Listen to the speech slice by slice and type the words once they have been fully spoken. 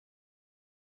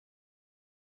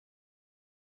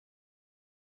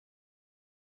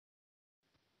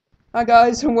Hi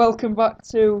guys, and welcome back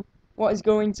to what is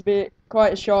going to be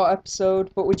quite a short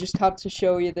episode, but we just had to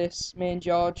show you this. Me and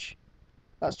George,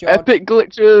 that's George, Epic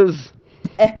glitches!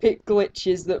 epic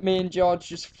glitches that me and George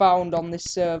just found on this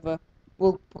server.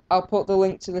 I'll put the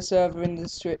link to the server in the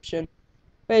description.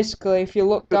 Basically, if you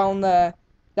look down there,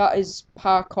 that is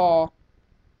parkour,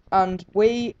 and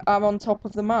we are on top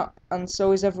of the map, and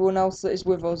so is everyone else that is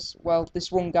with us. Well,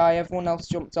 this one guy, everyone else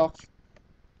jumped off.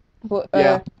 But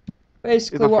Yeah, he's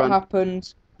basically my what friend.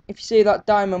 happened, if you see that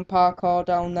diamond parkour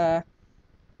down there,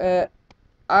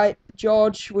 uh,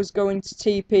 George was going to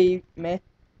TP me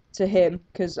to him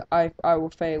because I were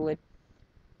failing,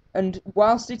 and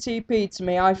whilst he TP'd to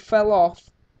me, I fell off,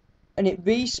 and it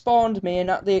respawned me, and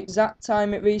at the exact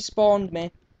time it respawned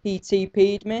me, he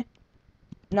TP'd me.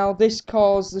 Now this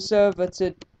caused the server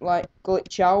to like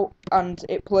glitch out, and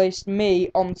it placed me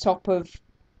on top of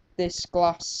this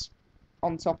glass,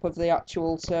 on top of the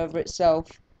actual server itself.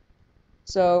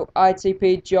 So I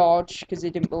TP'd George because he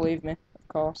didn't believe me, of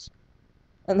course.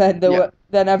 And Yeah.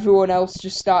 then everyone else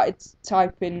just started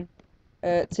typing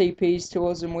TPs to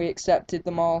us, and we accepted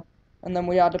them all. And then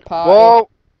we had a party. Whoa!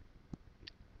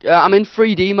 Yeah, I'm in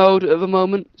 3D mode at the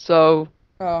moment, so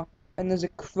Oh, and there's a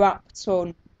crap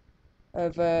ton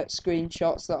of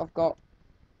screenshots that I've got.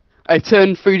 I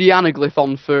turned 3D anaglyph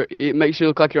on for it makes you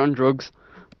look like you're on drugs.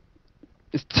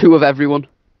 There's two of everyone,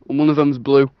 and one of them's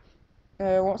blue.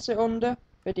 What's it under?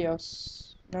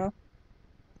 Videos? No.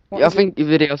 What Yeah, I is it? think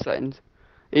video settings.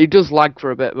 It does lag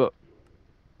for a bit, but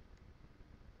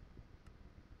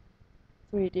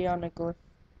 3D anaglyph.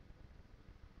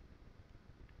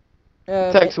 it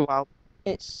Um, it, takes a while.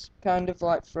 it's kind of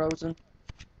like frozen.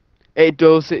 It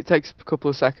does. It takes a couple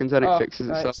of seconds, and it Oh, fixes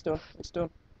right, itself. it's done. It's done.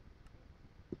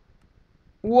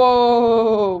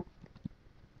 Whoa!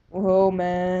 Whoa,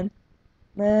 man.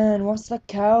 Man, what's that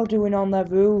cow doing on that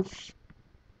roof?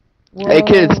 Hey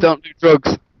kids, Whoa. don't do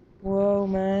drugs. Whoa,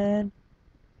 man.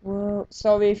 Whoa.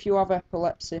 Sorry if you have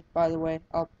epilepsy, by the way.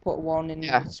 I'll put a warning in the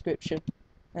Yeah. description.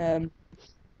 Um,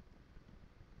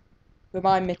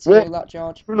 Remind me to What? do that,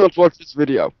 George. Who knows? Watch this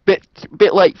video. Bit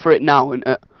late for it now, isn't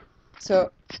it?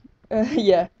 So,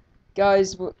 yeah.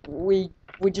 Guys, we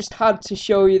just had to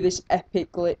show you this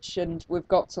epic glitch, and we've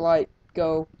got to, like,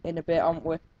 go in a bit, haven't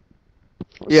we?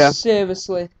 Yeah.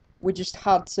 Seriously, we just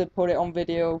had to put it on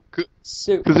video.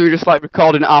 So, Because we're just like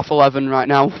recording at half 11 right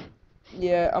now.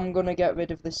 yeah, I'm gonna get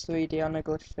rid of this 3D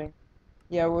anaglyph thing.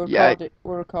 Yeah, Yeah.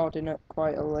 we're recording at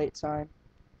quite a late time.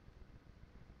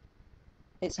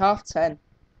 It's 10:30.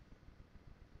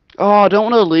 Oh, I don't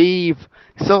want to leave.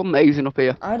 It's so amazing up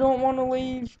here. I don't want to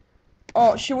leave.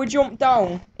 Oh, should we jump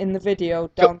down in the video,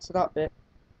 Go- down to that bit?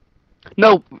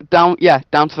 No, down. Yeah,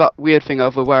 down to that weird thing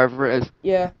over wherever it is.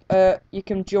 Yeah, you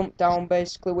can jump down,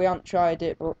 basically. We haven't tried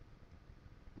it, but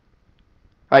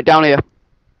Right, down here.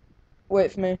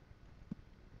 wait for me.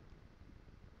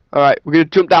 All right, we're gonna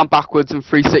jump down backwards and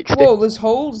 360. Whoa, there's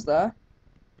holes there.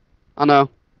 I know.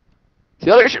 See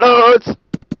how it loads.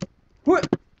 What?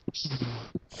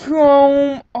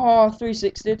 From... Oh,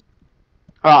 360. All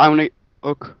right, I'm gonna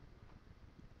look.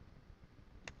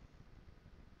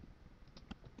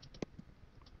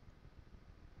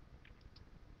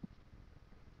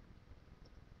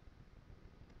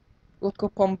 Look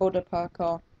up on Buddha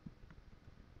Parkour.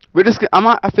 We're just.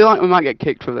 I feel like we might get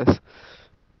kicked for this.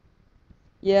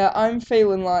 Yeah, I'm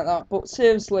feeling like that, but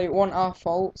seriously, it wasn't our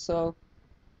fault, so...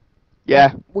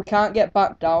 Yeah. We can't get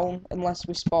back down unless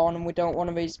we spawn, and we don't want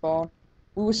to respawn.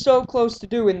 We were so close to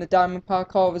doing the diamond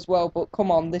parkour as well, but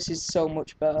come on, this is so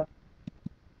much better.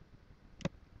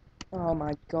 Oh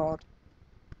my god.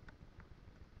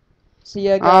 So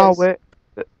yeah, Oh guys.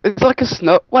 wait. It's like a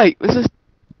snow. Wait, this is.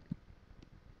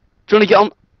 Do you want to get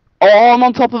on? Oh, I'm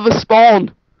on top of a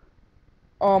spawn.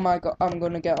 Oh my god, I'm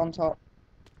gonna get on top.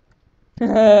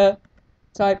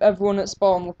 Type everyone at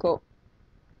spawn, look up.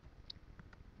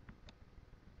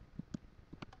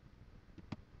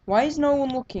 Why is no one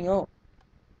looking up?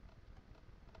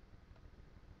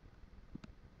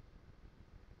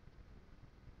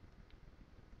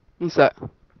 One sec.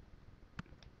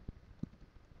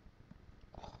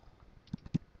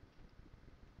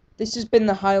 This has been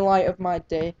the highlight of my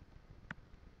day.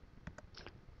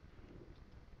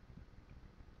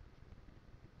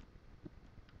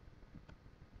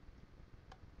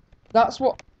 That's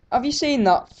what... Have you seen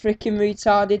that freaking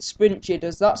retarded sprint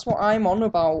jitters? That's what I'm on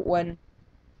about when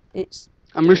it's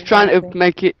I'm just doing trying that to thing.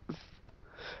 make it.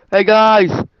 Hey guys.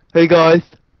 Hey guys.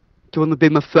 Do you want to be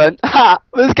my friend? Ha!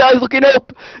 This guy's looking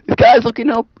up. This guy's looking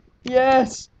up.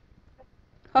 Yes!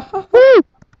 Woo!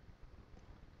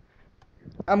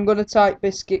 I'm gonna type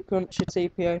biscuit cruncher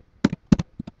TPO.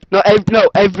 No, no,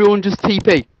 everyone just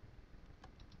TP.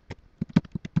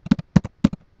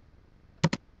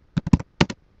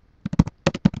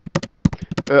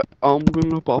 I'm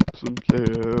gonna pop some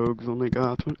tags on the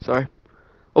garden. Sorry.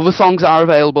 Other songs are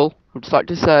available, I'd just like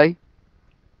to say.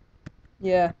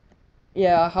 Yeah,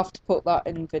 yeah, I have to put that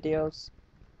in videos.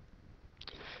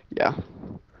 Yeah.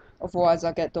 Otherwise,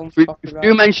 I get done for If you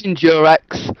copyright. mention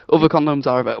Durex, other condoms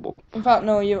are available. In fact,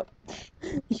 no, you're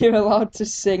allowed to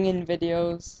sing in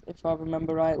videos, if I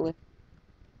remember rightly.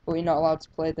 But you're not allowed to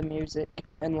play the music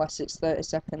unless it's 30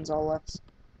 seconds or less.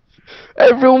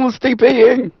 Everyone's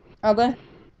TPing! Are they?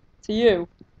 To you?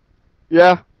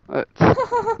 Yeah. That's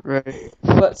right.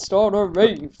 Let's start a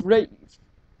rave. Raise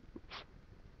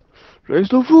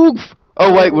the roof!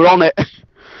 Oh wait, we're on it.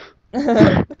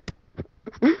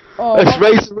 Oh, Let's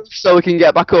raise the roof so we can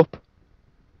get back up.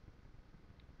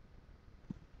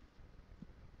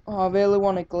 oh, I really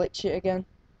want to glitch it again.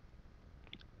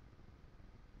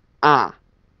 Ah.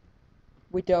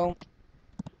 We don't.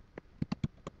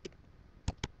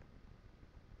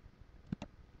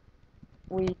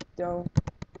 We don't.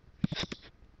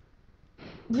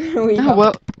 We Oh have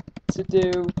well. to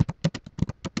do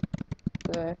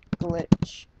the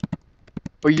glitch.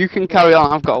 But you can carry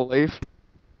on, I've got to leave.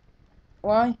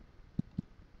 Why?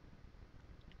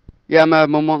 Yeah, my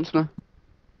mum wants me.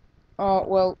 Oh,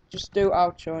 well, just do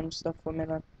outro and stuff for me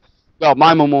then. Well,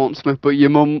 my mum wants me, but your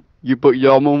mum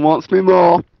wants me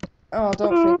more. Oh, I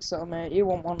don't think so, mate. You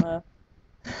won't want her.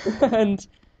 And,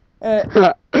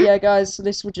 yeah, guys, so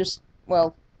this was just,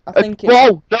 well, I think it's...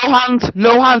 Whoa! No hands!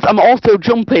 No hands! I'm also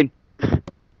jumping!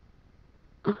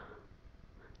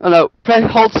 Oh no,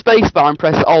 hold spacebar and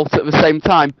press Alt at the same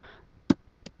time.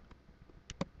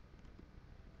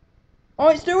 Oh,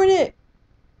 it's doing it!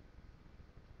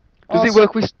 Does Oh, it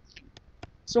work with...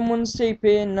 someone's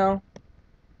TPing now.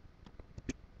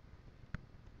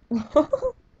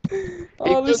 Oh,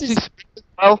 It this works is... with speed as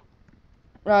well.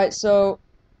 Right, so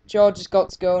George has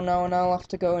got to go now, and I'll have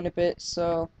to go in a bit,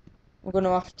 so we're going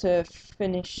to have to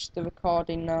finish the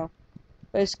recording now.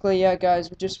 Basically, yeah, guys,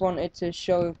 we just wanted to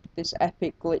show this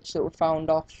epic glitch that we found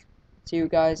off to you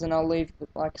guys, and I'll leave,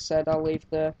 like I said, I'll leave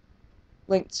the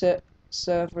link to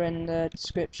server in the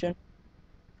description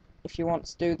if you want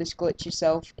to do this glitch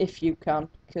yourself, if you can,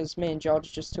 because me and George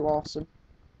are just too awesome.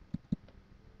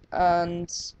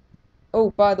 And,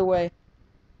 oh, by the way,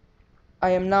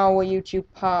 I am now a YouTube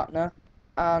partner,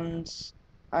 and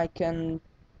I can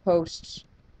post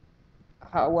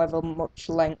however much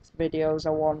length videos I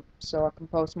want, so I can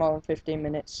post more than 15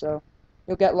 minutes, so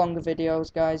you'll get longer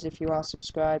videos, guys, if you are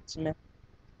subscribed to me.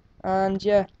 And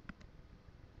yeah,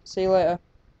 see you later,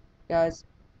 guys.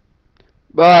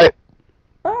 Bye.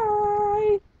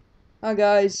 Bye! Hi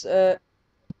guys,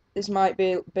 this might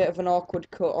be a bit of an awkward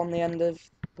cut on the end of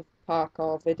the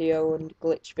parkour video and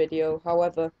glitch video,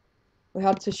 however, we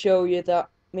had to show you that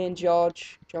me and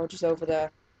George is over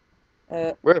there,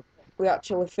 Where? we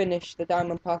actually finished the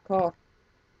diamond parkour.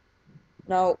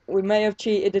 Now, we may have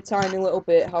cheated a tiny little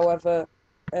bit, however,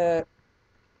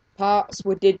 parts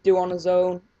we did do on his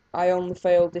own. I only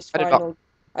failed this final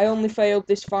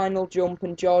jump,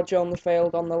 and George only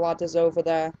failed on the ladders over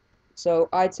there. So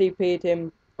I TP'd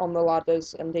him on the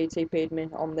ladders, and he TP'd me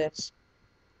on this.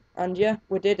 And yeah,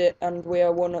 we did it, and we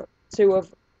are two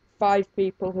of 5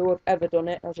 people who have ever done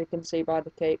it, as you can see by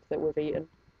the cake that we've eaten.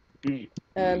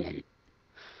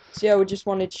 So yeah, we just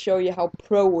wanted to show you how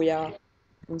pro we are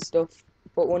and stuff.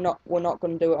 But we're not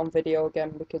going to do it on video again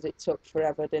because it took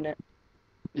forever, didn't it?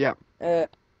 Yeah. And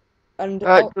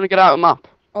Gonna get out of the map.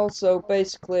 also,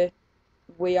 basically,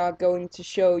 we are going to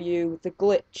show you the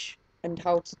glitch and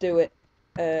how to do it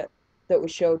that we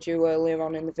showed you earlier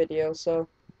on in the video. So,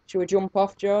 should we jump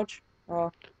off, George?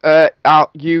 Or...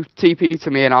 You TP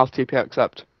to me and I'll TP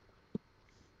accept.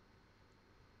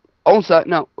 Also,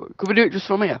 no, could we do it just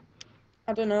from here?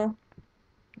 I don't know.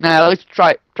 Nah, let's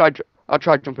try. I'll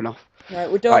try jumping off.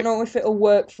 Right, we don't know if it'll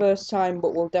work first time,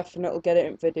 but we'll definitely get it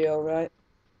in video, right?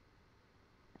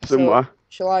 Somewhere. So,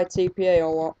 shall I TPA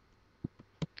or what?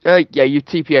 Yeah, you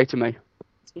TPA to me.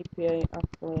 TPA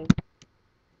actually.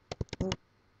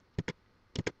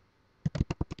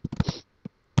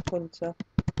 Hunter.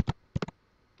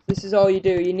 This is all you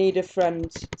do. You need a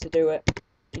friend to do it.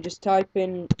 You just type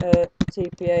in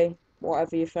TPA,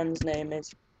 whatever your friend's name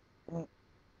is.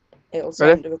 It'll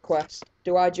send a request.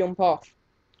 Do I jump off?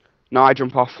 No, I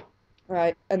jump off.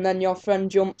 Right, and then your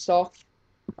friend jumps off.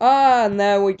 Ah, and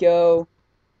there we go.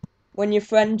 When your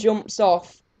friend jumps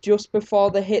off, just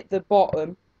before they hit the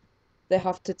bottom, they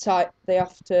have to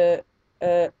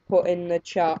put in the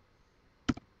chat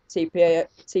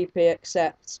TP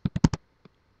accept,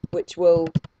 which will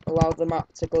allow the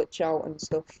map to glitch out and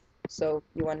stuff. So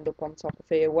you end up on top of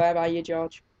here. Where are you,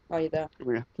 George? Are you there?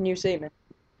 Yeah. Can you see me?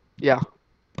 Yeah.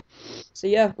 So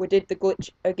yeah, we did the glitch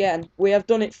again. We have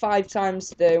done it 5 times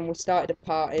today, and we started a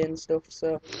party and stuff.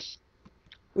 So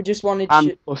we just wanted And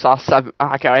to, plus our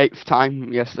 8th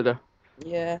time yesterday.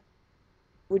 yeah,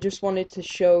 we just wanted to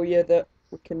show you that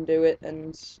we can do it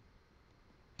and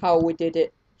how we did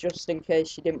it, just in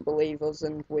case you didn't believe us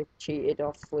and we cheated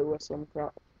or flew or some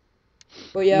crap.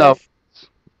 But yeah, No,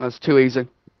 that's too easy.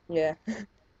 yeah,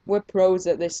 we're pros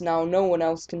at this now. No one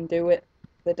else can do it.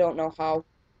 They don't know how,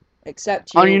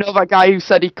 except And you you. know that guy who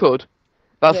said he could?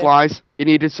 That's Yeah, lies. He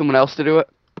needed someone else to do it.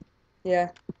 yeah.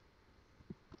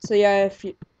 So yeah, if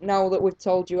you, now that we've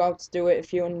told you how to do it,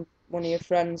 if you and one of your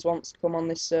friends wants to come on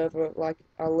this server, like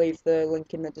I'll leave the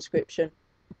link in the description.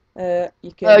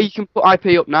 You can You can put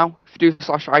IP up now. If you do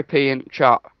 /IP in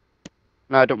chat.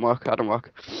 No, it don't work. That don't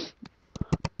work.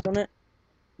 done it.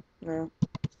 No.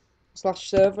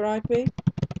 /server IP.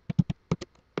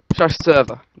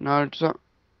 /server. No, does that?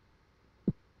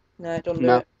 No, it don't do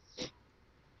No. it.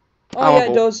 Oh I'll yeah, have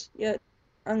it a look. does. Yeah,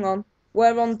 hang on.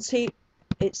 We're on T.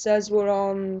 It says we're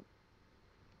on.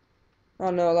 Oh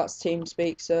no, that's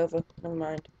TeamSpeak server. Never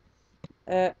mind.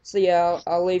 So yeah,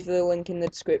 I'll leave the link in the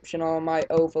description, or I might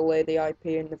overlay the IP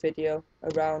in the video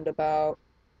around about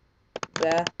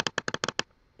there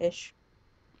ish.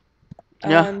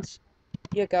 Yeah. And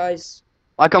yeah, guys,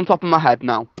 Like on top of my head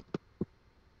now.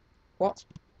 what?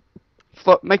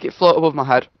 Make it float above my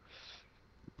head.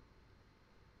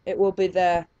 It will be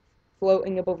there,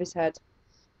 floating above his head.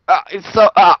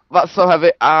 That's so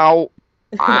heavy. Ow.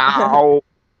 Ow.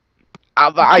 Ow,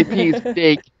 the IP is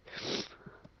big.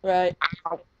 Right.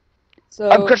 Ow. I'm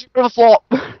So, crashing through the floor.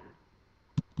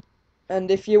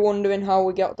 and if you're wondering how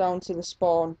we got down to the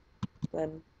spawn,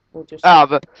 then we'll just.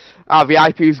 The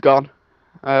IP's gone.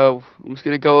 Oh, I'm just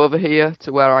gonna go over here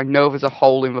to where I know there's a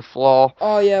hole in the floor.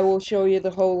 Oh yeah, we'll show you the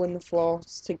hole in the floor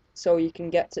so you can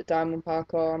get to Diamond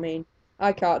Parkour. I mean,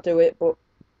 I can't do it, but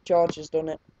George has done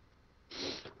it.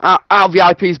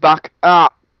 The IP's back. Some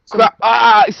Crap.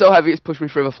 It's so heavy it's pushed me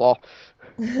through the floor.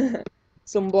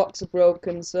 some blocks are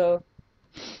broken, so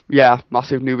Yeah,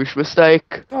 massive noobish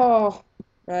mistake. oh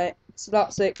right. So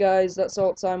that's it, guys. That's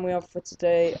all the time we have for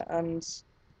today, and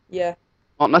yeah,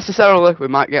 Not necessarily. We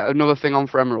might get another thing on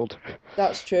for Emerald.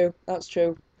 that's true. That's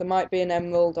true. There might be an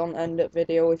emerald on end of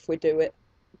video if we do it.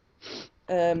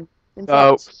 Um, in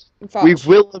So fact, we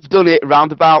will have done it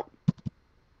round about.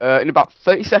 In about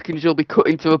 30 seconds, you'll be cut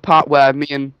into a part where me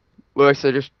and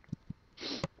Larissa just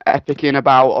epicing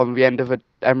about on the end of an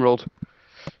emerald.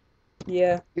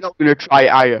 yeah. You're not gonna try it,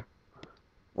 are you?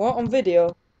 What on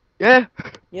video? Yeah.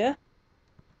 Yeah.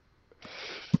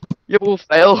 You will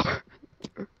fail.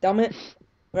 Damn it.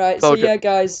 Right. So Told you. yeah,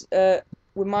 guys.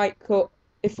 We might cut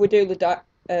if we do the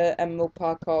emerald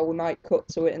parkour. We might cut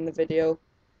to it in the video.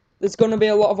 There's going to be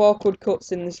a lot of awkward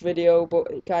cuts in this video, but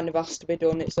it kind of has to be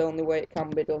done. It's the only way it can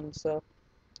be done. So,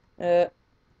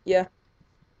 yeah,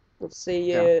 we'll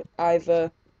see you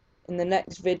either in the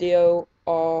next video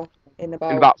or in In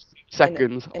about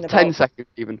seconds, in 10 about seconds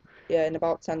even, yeah, in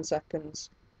about 10 seconds.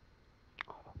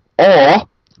 or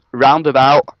round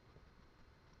about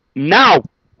now.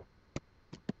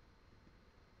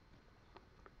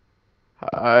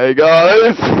 Hi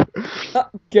guys.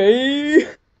 Gay.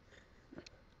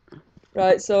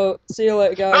 Right. So see you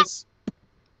later, guys.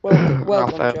 Well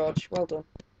done, Fail. George. Well done.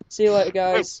 See you later,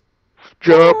 guys.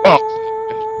 Jump up. Bye.